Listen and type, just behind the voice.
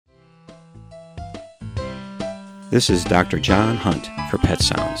This is Dr. John Hunt for Pet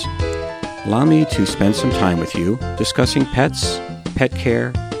Sounds. Allow me to spend some time with you discussing pets, pet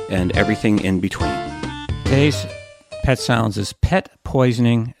care, and everything in between. Today's Pet Sounds is pet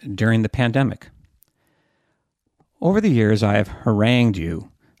poisoning during the pandemic. Over the years, I have harangued you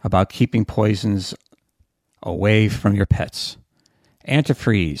about keeping poisons away from your pets.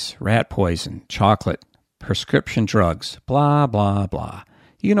 Antifreeze, rat poison, chocolate, prescription drugs, blah, blah, blah.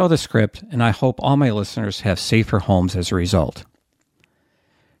 You know the script, and I hope all my listeners have safer homes as a result.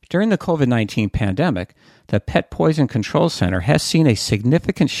 During the COVID-19 pandemic, the Pet Poison Control Center has seen a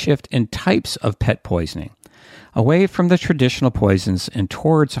significant shift in types of pet poisoning, away from the traditional poisons and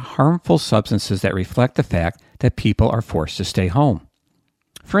towards harmful substances that reflect the fact that people are forced to stay home.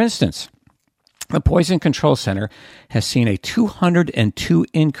 For instance, the Poison Control Center has seen a 202%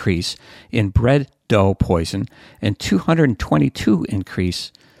 increase in bread dough poison and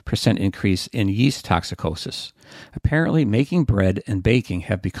 222% increase in yeast toxicosis. Apparently, making bread and baking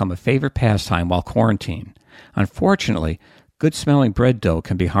have become a favorite pastime while quarantined. Unfortunately, good-smelling bread dough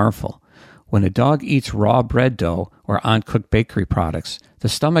can be harmful. When a dog eats raw bread dough or uncooked bakery products, the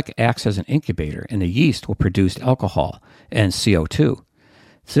stomach acts as an incubator, and the yeast will produce alcohol and CO2.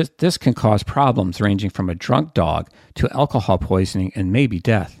 This can cause problems ranging from a drunk dog to alcohol poisoning and maybe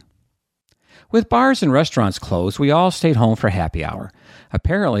death. With bars and restaurants closed, we all stayed home for happy hour.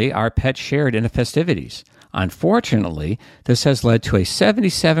 Apparently, our pets shared in the festivities. Unfortunately, this has led to a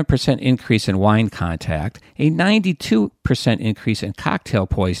 77% increase in wine contact, a 92% increase in cocktail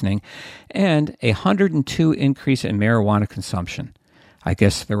poisoning, and a 102% increase in marijuana consumption. I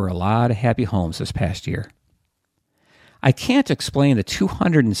guess there were a lot of happy homes this past year. I can't explain the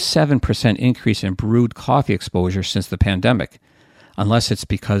 207% increase in brewed coffee exposure since the pandemic, unless it's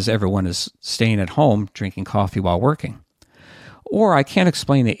because everyone is staying at home drinking coffee while working. Or I can't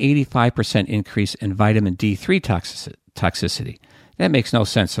explain the 85% increase in vitamin D3 toxicity. That makes no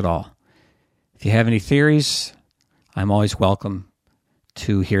sense at all. If you have any theories, I'm always welcome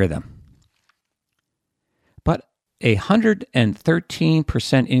to hear them. But a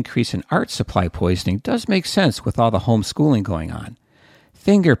 113% increase in art supply poisoning does make sense with all the homeschooling going on.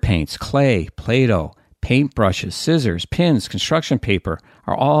 Finger paints, clay, Play-Doh, paintbrushes, scissors, pins, construction paper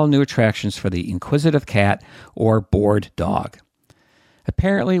are all new attractions for the inquisitive cat or bored dog.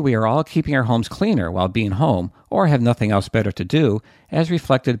 Apparently, we are all keeping our homes cleaner while being home or have nothing else better to do, as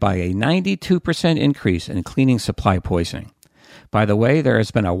reflected by a 92% increase in cleaning supply poisoning. By the way, there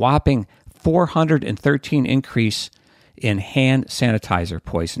has been a whopping 413% increase in hand sanitizer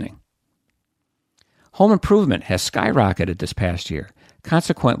poisoning. Home improvement has skyrocketed this past year.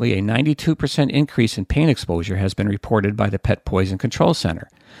 Consequently, a 92% increase in paint exposure has been reported by the Pet Poison Control Center.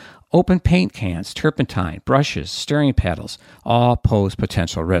 Open paint cans, turpentine, brushes, steering paddles all pose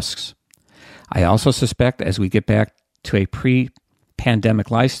potential risks. I also suspect as we get back to a pre-pandemic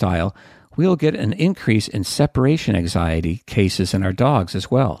lifestyle, we'll get an increase in separation anxiety cases in our dogs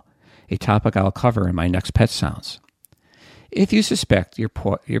as well, a topic I'll cover in my next Pet Sounds. If you suspect your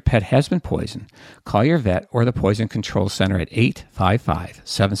pet has been poisoned, call your vet or the Poison Control Center at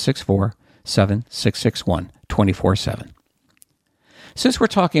 855-764-7661 24/7. Since we're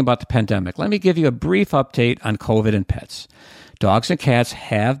talking about the pandemic, let me give you a brief update on COVID and pets. Dogs and cats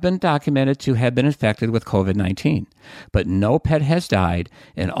have been documented to have been infected with COVID-19, but no pet has died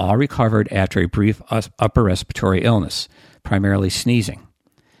and all recovered after a brief upper respiratory illness, primarily sneezing.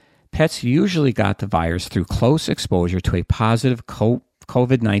 Pets usually got the virus through close exposure to a positive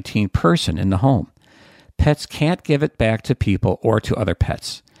COVID-19 person in the home. Pets can't give it back to people or to other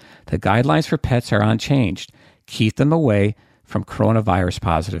pets. The guidelines for pets are unchanged. Keep them away from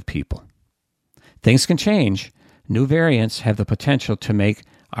coronavirus-positive people. Things can change. New variants have the potential to make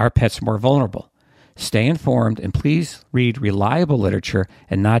our pets more vulnerable. Stay informed and please read reliable literature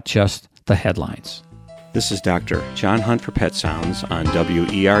and not just the headlines. This is Dr. John Hunt for Pet Sounds on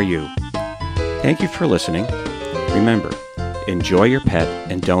WERU. Thank you for listening. Remember, enjoy your pet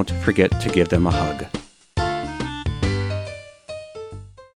and don't forget to give them a hug.